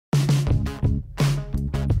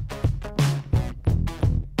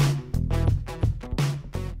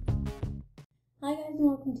and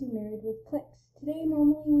welcome to Married with Clix. Today,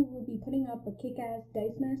 normally we would be putting up a kick-ass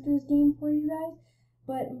Dicemasters game for you guys,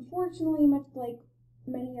 but unfortunately, much like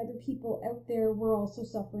many other people out there, we're also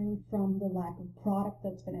suffering from the lack of product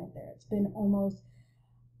that's been out there. It's been almost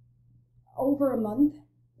over a month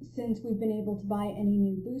since we've been able to buy any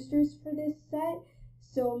new boosters for this set,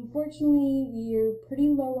 so unfortunately, we're pretty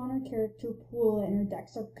low on our character pool and our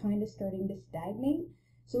decks are kind of starting to stagnate.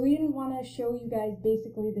 So we didn't want to show you guys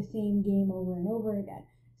basically the same game over and over again.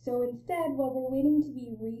 So instead, while we're waiting to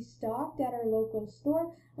be restocked at our local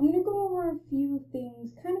store, I'm going to go over a few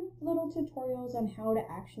things, kind of little tutorials on how to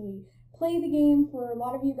actually play the game. For a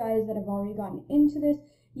lot of you guys that have already gotten into this,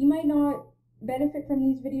 you might not benefit from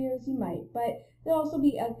these videos, you might, but they'll also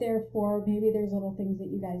be out there for maybe there's little things that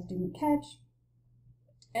you guys didn't catch,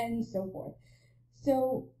 and so forth.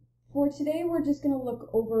 So for today, we're just going to look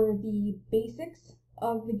over the basics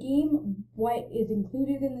of the game, what is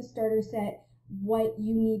included in the starter set, what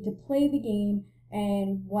you need to play the game,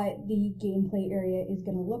 and what the gameplay area is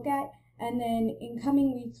going to look at. And then in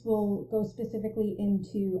coming weeks, we'll go specifically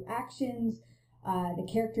into actions, the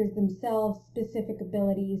characters themselves, specific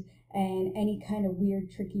abilities, and any kind of weird,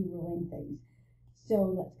 tricky ruling things.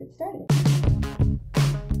 So let's get started.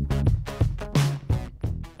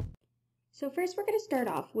 So first, we're going to start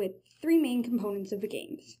off with three main components of the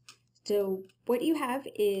games. So what you have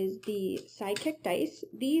is the sidekick dice.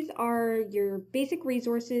 These are your basic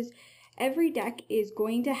resources. Every deck is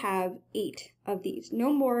going to have 8 of these,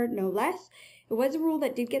 no more, no less. It was a rule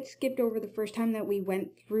that did get skipped over the first time that we went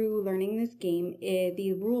through learning this game.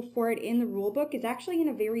 The rule for it in the rule book is actually in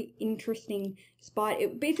a very interesting spot.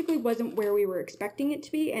 It basically wasn't where we were expecting it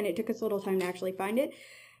to be, and it took us a little time to actually find it.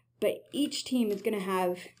 But each team is going to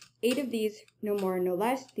have 8 of these, no more, no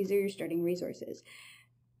less. These are your starting resources.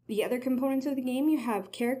 The other components of the game, you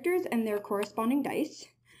have characters and their corresponding dice,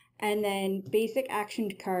 and then basic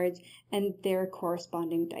action cards and their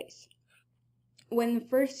corresponding dice. When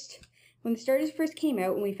the starters first came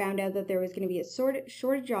out and we found out that there was going to be a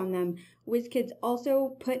shortage on them, WizKids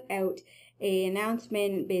also put out an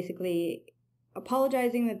announcement basically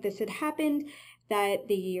apologizing that this had happened, that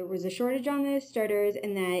there was a shortage on the starters,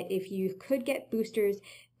 and that if you could get boosters,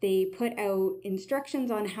 they put out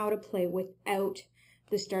instructions on how to play without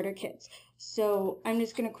the starter kits. So I'm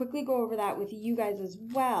just going to quickly go over that with you guys as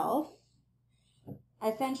well.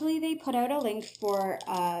 Essentially, they put out a link for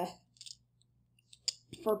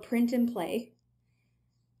print and play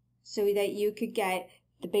so that you could get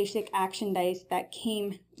the basic action dice that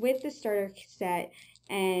came with the starter set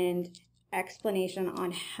and explanation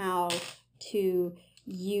on how to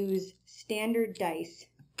use standard dice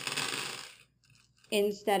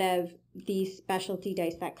instead of the specialty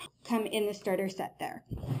dice that come in the starter set there.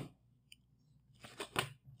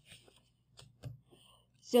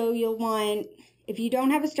 So you'll want, if you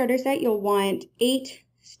don't have a starter set, you'll want 8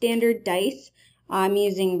 standard dice. I'm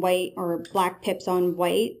using white or black pips on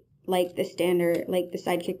white, like the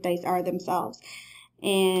sidekick dice are themselves.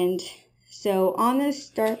 And so on the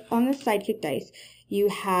sidekick dice, you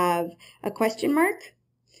have a question mark.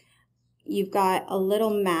 You've got a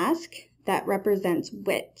little mask that represents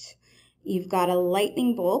wit. You've got a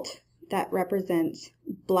lightning bolt that represents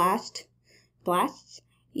blasts.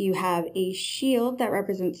 You have a shield that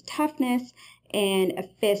represents toughness and a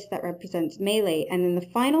fist that represents melee. And then the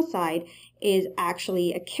final side is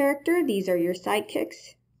actually a character. These are your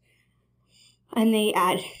sidekicks, and they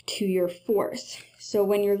add to your force. So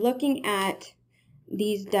when you're looking at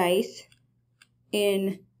these dice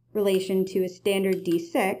in relation to a standard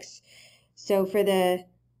D6, so for the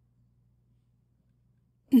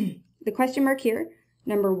question mark here,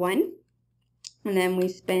 number 1, and then we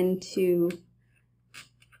spin to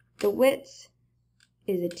the wits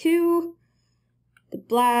is a 2, the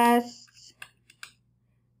blasts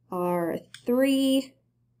are 3,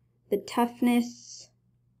 the toughness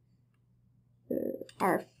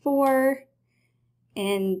are 4,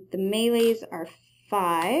 and the melees are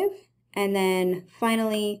 5, and then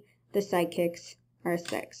finally the sidekicks are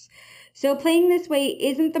 6. So playing this way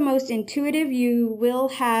isn't the most intuitive. You will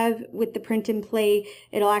have, with the print and play,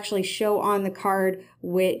 it'll actually show on the card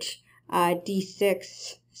which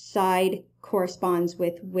D6 side corresponds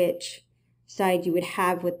with which side you would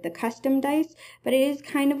have with the custom dice, but it is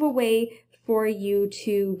kind of a way for you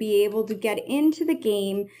to be able to get into the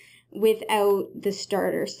game without the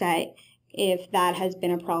starter set if that has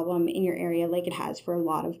been a problem in your area, like it has for a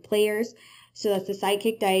lot of players. So that's the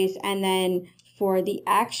sidekick dice. And then for the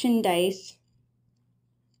action dice,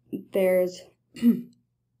 there's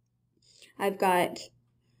I've got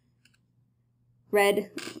red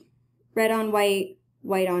on white,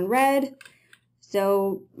 white on red.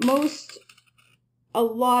 So most a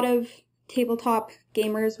lot of tabletop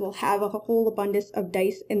gamers will have a whole abundance of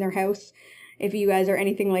dice in their house if you guys are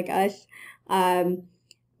anything like us.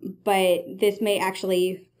 But this may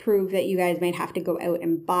actually prove that you guys might have to go out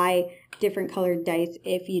and buy different colored dice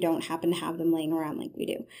if you don't happen to have them laying around like we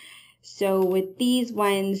do. So with these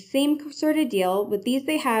ones, same sort of deal. With these,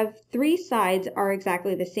 they have 3 sides are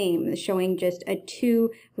exactly the same, showing just a 2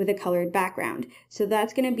 with a colored background. So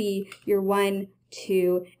that's going to be your 1,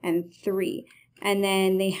 2, and 3. And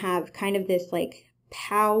then they have kind of this like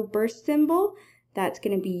POW burst symbol. That's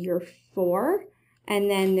going to be your 4. And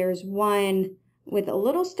then there's one with a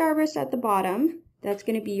little starburst at the bottom. That's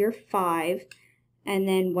going to be your 5. And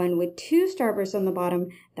then one with 2 starbursts on the bottom,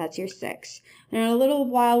 that's your 6. And in a little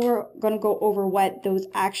while, we're going to go over what those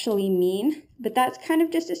actually mean. But that's kind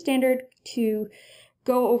of just a standard to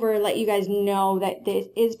go over, let you guys know that this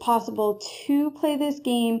is possible to play this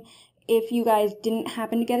game if you guys didn't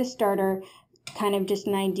happen to get a starter. Kind of just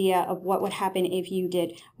an idea of what would happen if you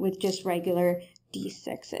did with just regular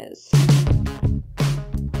D6s.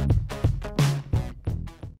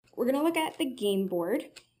 We're going to look at the game board.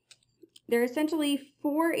 There are essentially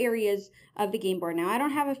 4 areas of the game board. Now, I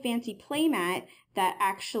don't have a fancy playmat that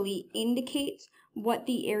actually indicates what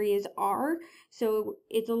the areas are, so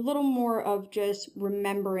it's a little more of just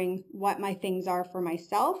remembering what my things are for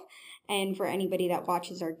myself and for anybody that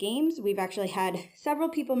watches our games. We've actually had several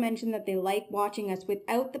people mention that they like watching us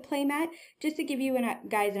without the playmat, just to give you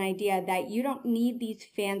guys an idea that you don't need these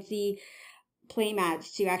fancy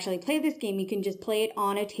playmats to actually play this game. You can just play it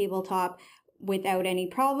on a tabletop without any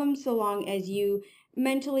problems, so long as you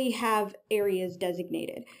mentally have areas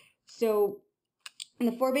designated. So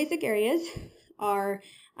the 4 basic areas are,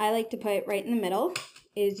 I like to put right in the middle,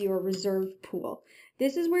 is your reserve pool.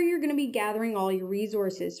 This is where you're going to be gathering all your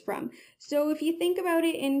resources from. So if you think about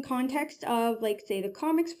it in context of, like, say, the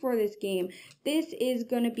comics for this game, this is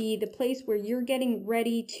going to be the place where you're getting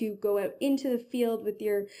ready to go out into the field with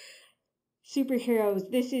your superheroes.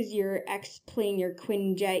 This is your X-Plane, your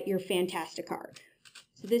Quinjet, your Fantasticar.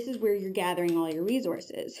 So this is where you're gathering all your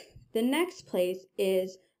resources. The next place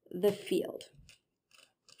is the field.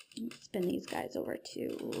 Let's spin these guys over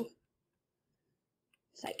to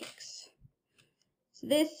psychics. So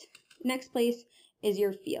this next place is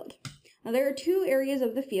your field. Now there are 2 areas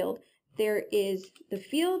of the field. There is the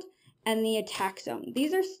field and the attack zone.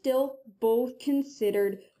 These are still both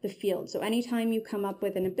considered the field. So anytime you come up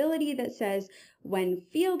with an ability that says, when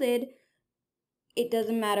fielded, it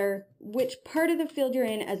doesn't matter which part of the field you're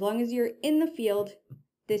in, as long as you're in the field,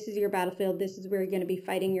 this is your battlefield, this is where you're going to be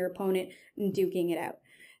fighting your opponent and duking it out.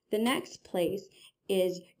 The next place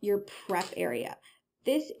is your prep area.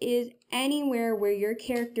 This is anywhere where your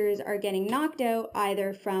characters are getting knocked out,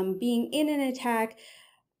 either from being in an attack,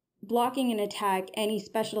 blocking an attack, any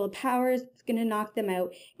special powers, it's going to knock them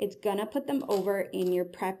out. It's going to put them over in your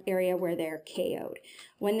prep area where they're KO'd.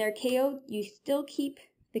 When they're KO'd, you still keep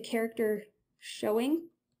the character showing.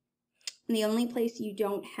 And the only place you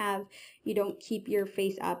don't keep your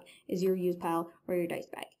face up is your use pile or your dice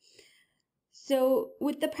bag. So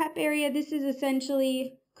with the prep area, this is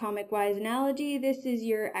essentially, comic-wise analogy, this is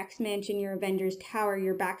your X-Mansion, your Avengers Tower,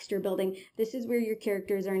 your Baxter Building. This is where your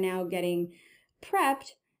characters are now getting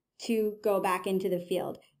prepped to go back into the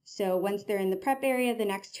field. So once they're in the prep area, the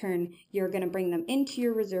next turn, you're going to bring them into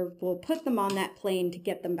your reserve pool, put them on that plane to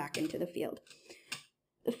get them back into the field.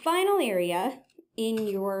 The final area in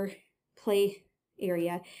your play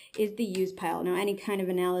area is the use pile. Now, any kind of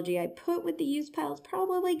analogy I put with the use pile is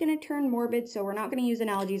probably going to turn morbid, so we're not going to use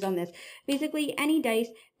analogies on this. Basically, any dice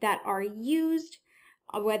that are used,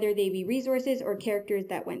 whether they be resources or characters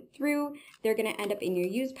that went through, they're going to end up in your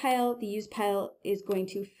use pile. The use pile is going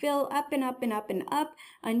to fill up and up and up and up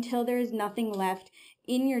until there is nothing left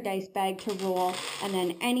in your dice bag to roll, and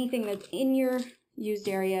then anything that's in your used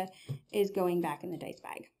area is going back in the dice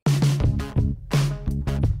bag.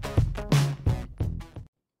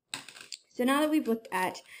 So now that we've looked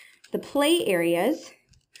at the play areas,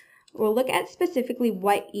 we'll look at specifically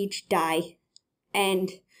what each die and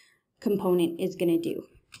component is going to do.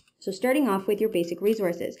 So starting off with your basic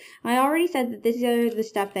resources. I already said that these are the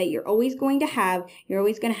stuff that you're always going to have. You're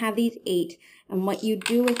always going to have these 8, and what you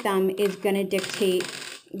do with them is going to dictate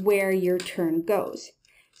where your turn goes.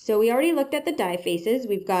 So we already looked at the die faces.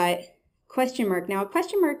 We've got question mark. Now, a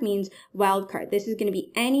question mark means wild card. This is going to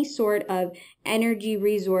be any sort of energy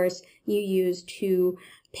resource you use to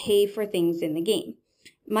pay for things in the game.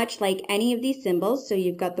 Much like any of these symbols, so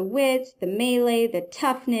you've got the wits, the melee, the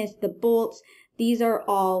toughness, the bolts. These are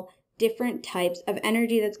all different types of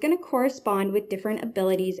energy that's going to correspond with different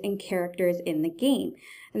abilities and characters in the game.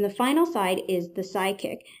 And the final side is the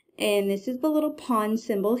sidekick. And this is the little pawn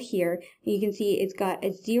symbol here. You can see it's got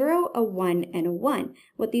a 0, a 1, and a 1.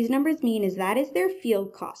 What these numbers mean is that is their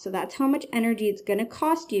field cost. So that's how much energy it's going to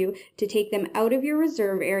cost you to take them out of your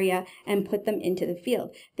reserve area and put them into the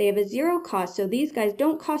field. They have a 0 cost, so these guys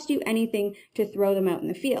don't cost you anything to throw them out in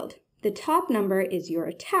the field. The top number is your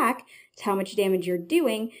attack. It's how much damage you're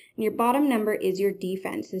doing. And your bottom number is your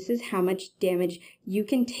defense. This is how much damage you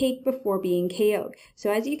can take before being KO'd.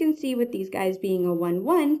 So as you can see with these guys being a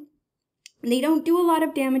 1-1, they don't do a lot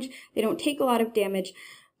of damage, they don't take a lot of damage,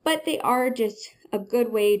 but they are just a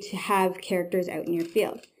good way to have characters out in your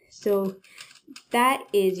field. So that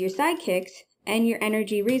is your sidekicks and your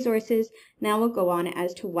energy resources. Now we'll go on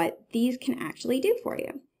as to what these can actually do for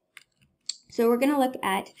you. So we're going to look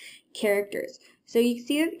at characters. So you can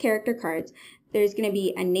see that the character cards, there's going to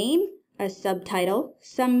be a name, a subtitle.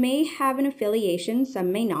 Some may have an affiliation,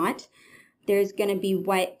 some may not. There's going to be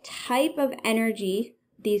what type of energy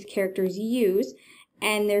these characters use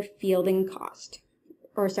and their fielding cost,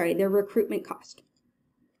 or sorry, their recruitment cost.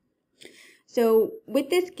 So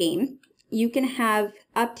with this game, you can have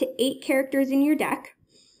up to 8 characters in your deck,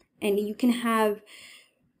 and you can have,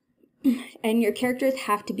 and your characters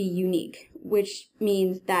have to be unique, which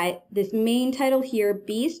means that this main title here,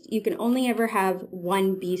 Beast, you can only ever have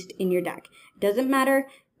 1 beast in your deck. It doesn't matter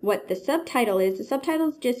what the subtitle is. The subtitle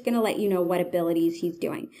is just going to let you know what abilities he's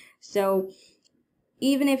doing. So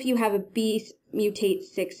even if you have a beast mutate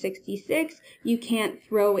 666, you can't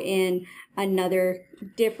throw in another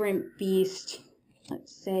different beast,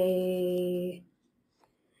 let's say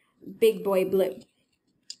Big Boy Blue.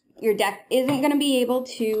 Your deck isn't going to be able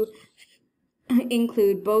to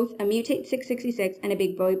include both a mutate 666 and a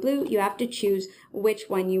Big Boy Blue. You have to choose which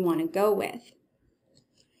one you want to go with.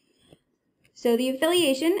 So the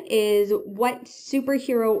affiliation is what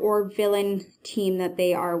superhero or villain team that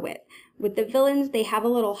they are with. With the villains, they have a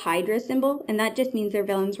little Hydra symbol, and that just means they're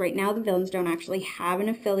villains. Right now, the villains don't actually have an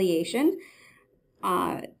affiliation.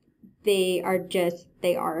 They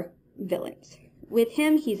are villains. With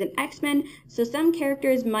him, he's an X-Men, so some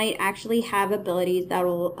characters might actually have abilities that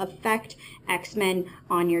will affect X-Men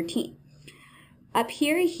on your team. Up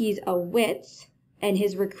here, he's a Wits, and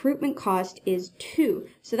his recruitment cost is 2.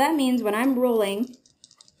 So that means when I'm rolling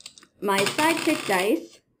my sidekick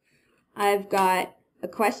dice, I've got a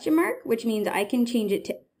question mark, which means I can change it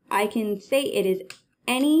to, I can say it is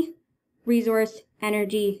any resource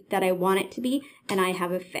energy that I want it to be, and I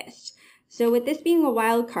have a fist. So with this being a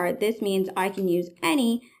wild card, this means I can use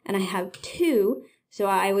any, and I have 2, so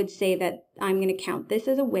I would say that I'm going to count this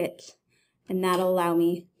as a wit, and that'll allow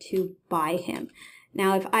me to buy him.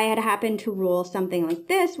 Now, if I had happened to roll something like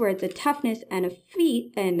this, where it's a toughness and a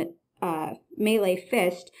feat and melee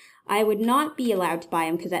fist, I would not be allowed to buy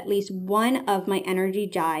him because at least one of my energy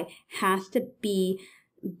die has to be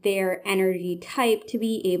their energy type to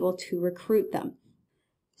be able to recruit them.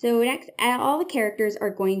 So next, all the characters are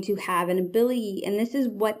going to have an ability, and this is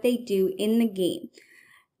what they do in the game.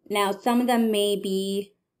 Now, some of them may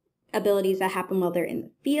be abilities that happen while they're in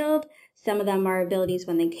the field. Some of them are abilities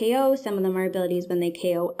when they KO. Some of them are abilities when they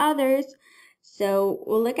KO others. So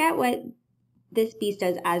we'll look at what this beast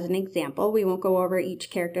does as an example. We won't go over each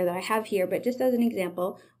character that I have here, but just as an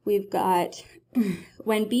example, we've got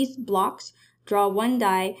when beast blocks, draw 1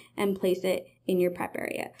 die and place it in your prep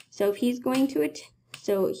area. So if he's going to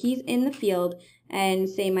so he's in the field, and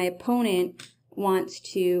say my opponent wants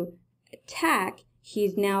to attack,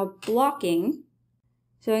 he's now blocking.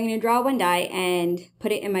 So I'm going to draw 1 die and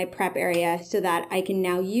put it in my prep area so that I can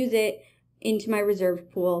now use it into my reserve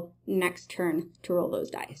pool next turn to roll those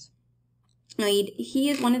dice. Now, he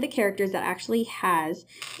is one of the characters that actually has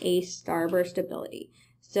a starburst ability.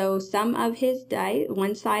 So some of his dice,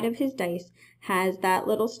 one side of his dice, has that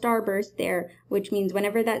little starburst there, which means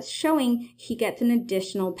whenever that's showing, he gets an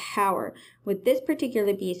additional power. With this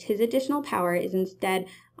particular beast, his additional power is instead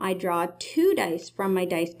I draw 2 dice from my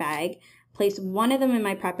dice bag, place one of them in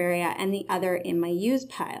my prep area and the other in my use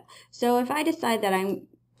pile. So if I decide that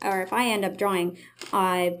if I end up drawing,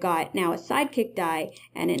 I've got now a sidekick die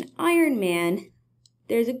and an Iron Man,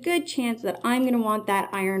 there's a good chance that I'm going to want that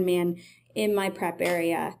Iron Man in my prep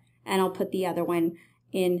area, and I'll put the other one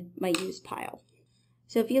in my use pile.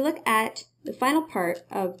 So if you look at the final part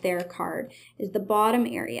of their card is the bottom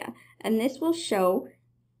area, and this will show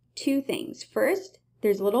 2 things. First,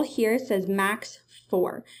 there's a little here, it says max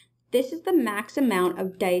 4. This is the max amount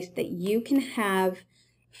of dice that you can have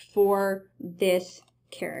for this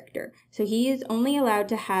character. So he is only allowed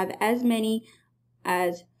to have as many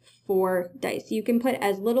as 4 dice. You can put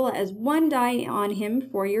as little as 1 die on him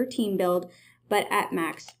for your team build, but at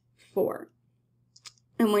max 4.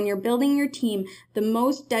 And when you're building your team, the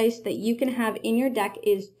most dice that you can have in your deck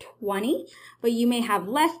is 20, but you may have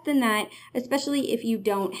less than that, especially if you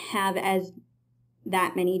don't have as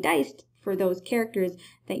that many dice for those characters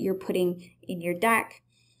that you're putting in your deck.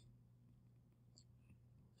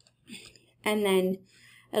 And then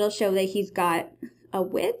it'll show that he's got a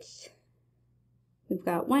wits. We've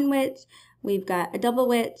got one wits, we've got a double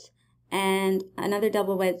wits, and another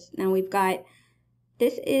double wits. Now we've got,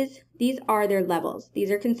 these are their levels. These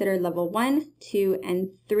are considered level 1, 2, and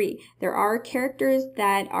 3. There are characters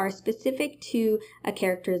that are specific to a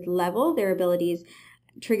character's level. Their abilities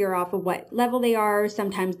trigger off of what level they are.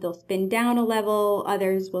 Sometimes they'll spin down a level,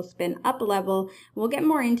 others will spin up a level. We'll get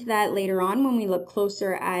more into that later on when we look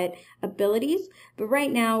closer at abilities. But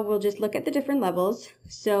right now we'll just look at the different levels.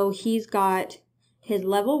 So he's got his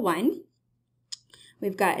level 1.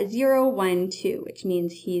 We've got a 0, 1, 2, which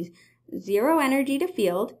means he's 0 energy to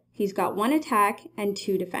field. He's got 1 attack and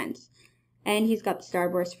 2 defense. And he's got the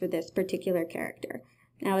Starburst for this particular character.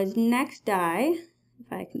 Now his next die,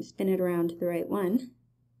 if I can spin it around to the right one,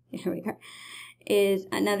 here we go, is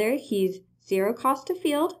another, he's 0 cost to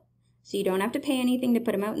field, so you don't have to pay anything to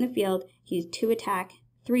put him out in the field. He's 2 attack,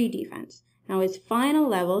 3 defense. Now his final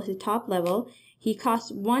level, his top level, he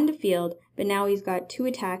costs 1 to field, but now he's got 2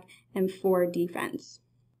 attack and 4 defense.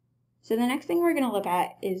 So the next thing we're going to look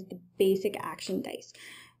at is the basic action dice.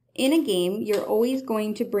 In a game, you're always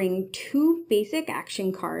going to bring 2 basic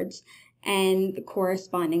action cards and the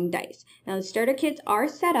corresponding dice. Now the starter kits are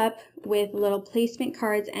set up with little placement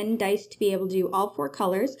cards and dice to be able to do all 4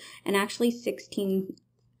 colors, and actually 16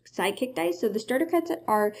 sidekick dice. So the starter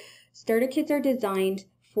kits are designed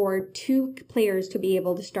for 2 players to be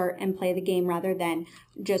able to start and play the game rather than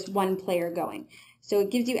just 1 player going. So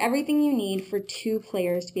it gives you everything you need for 2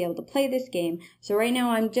 players to be able to play this game. So right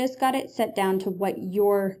now I'm just got it set down to what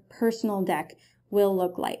your personal deck will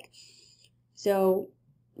look like. So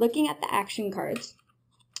looking at the action cards,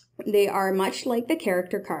 they are much like the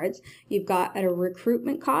character cards. You've got a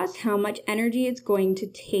recruitment cost, how much energy it's going to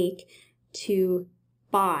take to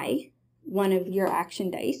buy one of your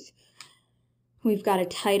action dice. We've got a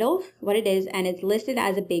title, what it is, and it's listed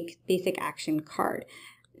as a basic action card.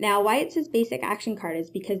 Now, why it says basic action card is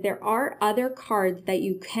because there are other cards that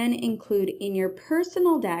you can include in your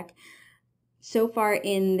personal deck. So far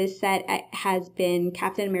in this set has been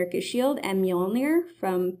Captain America's Shield and Mjolnir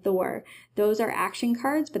from Thor. Those are action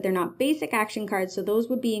cards, but they're not basic action cards, so those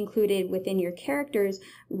would be included within your characters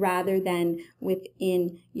rather than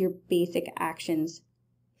within your basic actions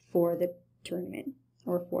for the tournament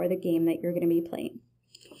or for the game that you're going to be playing.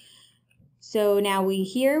 So now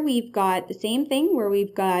we've got the same thing where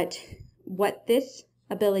we've got what this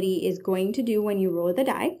ability is going to do when you roll the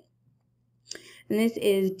die. And this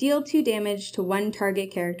is deal 2 damage to 1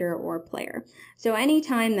 target character or player. So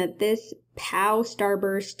anytime that this POW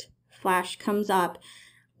Starburst flash comes up,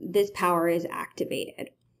 this power is activated.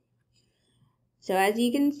 So as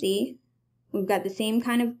you can see, we've got the same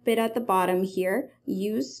kind of bit at the bottom here.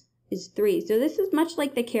 Use is 3. So this is much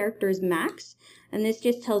like the character's max. And this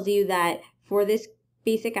just tells you that for this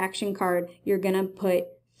basic action card, you're going to put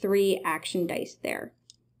 3 action dice there.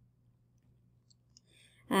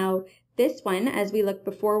 Now, this one, as we looked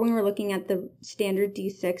before when we were looking at the standard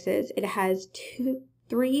D6s, it has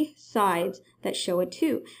 3 sides that show a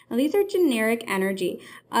 2. Now, these are generic energy.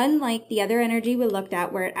 Unlike the other energy we looked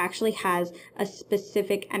at where it actually has a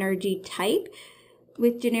specific energy type,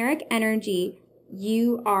 with generic energy,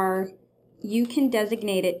 you can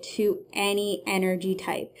designate it to any energy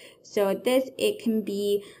type. So at this, it can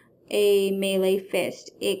be a melee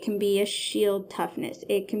fist, it can be a shield toughness,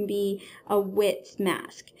 it can be a wits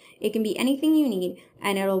mask, it can be anything you need,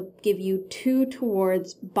 and it'll give you 2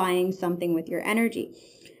 towards buying something with your energy.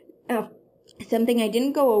 Something I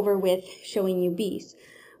didn't go over with showing you Beast.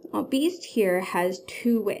 Well, Beast here has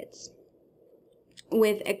 2 wits.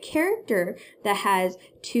 With a character that has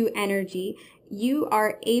 2 energy, you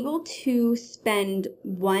are able to spend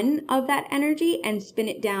 1 of that energy and spin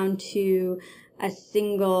it down to a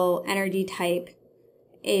single energy type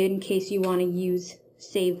in case you want to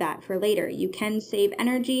save that for later. You can save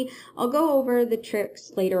energy. I'll go over the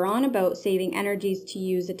tricks later on about saving energies to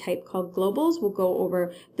use a type called globals. We'll go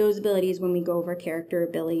over those abilities when we go over character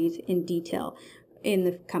abilities in detail in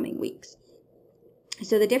the coming weeks.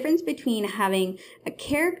 So the difference between having a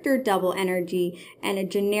character double energy and a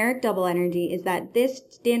generic double energy is that this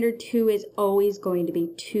standard 2 is always going to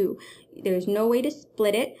be 2. There's no way to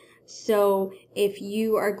split it. So if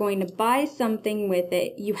you are going to buy something with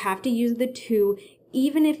it, you have to use the 2,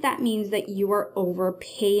 even if that means that you are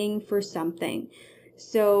overpaying for something.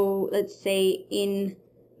 So let's say in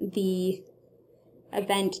the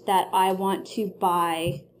event that I want to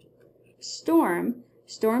buy Storm.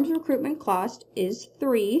 Storm's recruitment cost is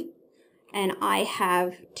 3, and I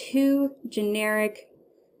have 2 generic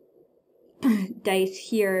dice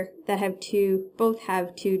here that both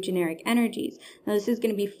have 2 generic energies. Now this is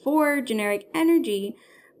going to be 4 generic energy,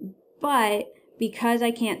 but because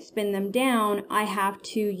I can't spin them down, I have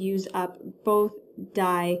to use up both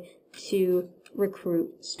die to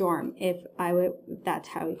recruit Storm, if that's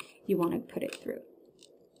how you want to put it through.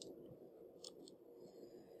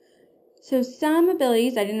 So some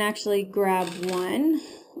abilities, I didn't actually grab one.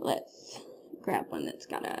 Let's grab one that's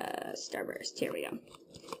got a starburst. Here we go.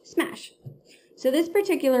 Smash. So this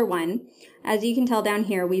particular one, as you can tell down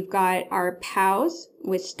here, we've got our POWs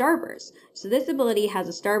with starburst. So this ability has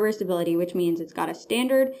a starburst ability, which means it's got a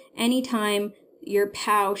standard. Anytime your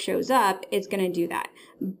POW shows up, it's going to do that.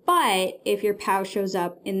 But if your POW shows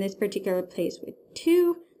up in this particular place with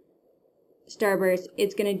 2 starburst,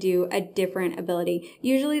 it's going to do a different ability.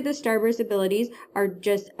 Usually the starburst abilities are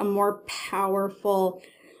just a more powerful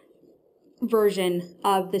version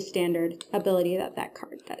of the standard ability that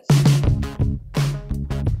card does.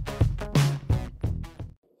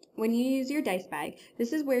 When you use your dice bag,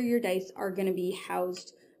 this is where your dice are going to be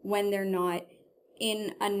housed when they're not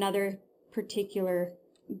in another particular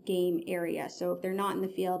game area. So if they're not in the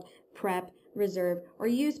field, prep, reserve, or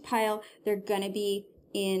use pile, they're going to be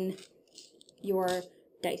in your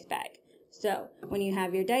dice bag. So when you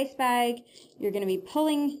have your dice bag, you're going to be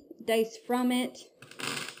pulling dice from it,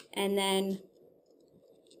 and then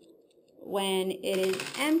when it is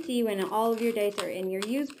empty, when all of your dice are in your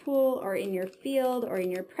use pool or in your field or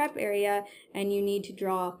in your prep area and you need to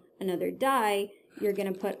draw another die, you're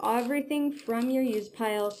going to put everything from your use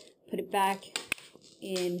pile, put it back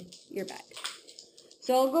in your bag.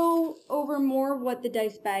 So I'll go over more what the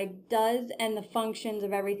dice bag does and the functions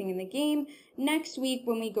of everything in the game next week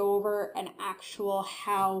when we go over an actual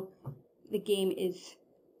how the game is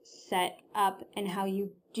set up and how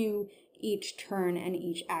you do each turn and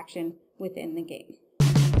each action within the game.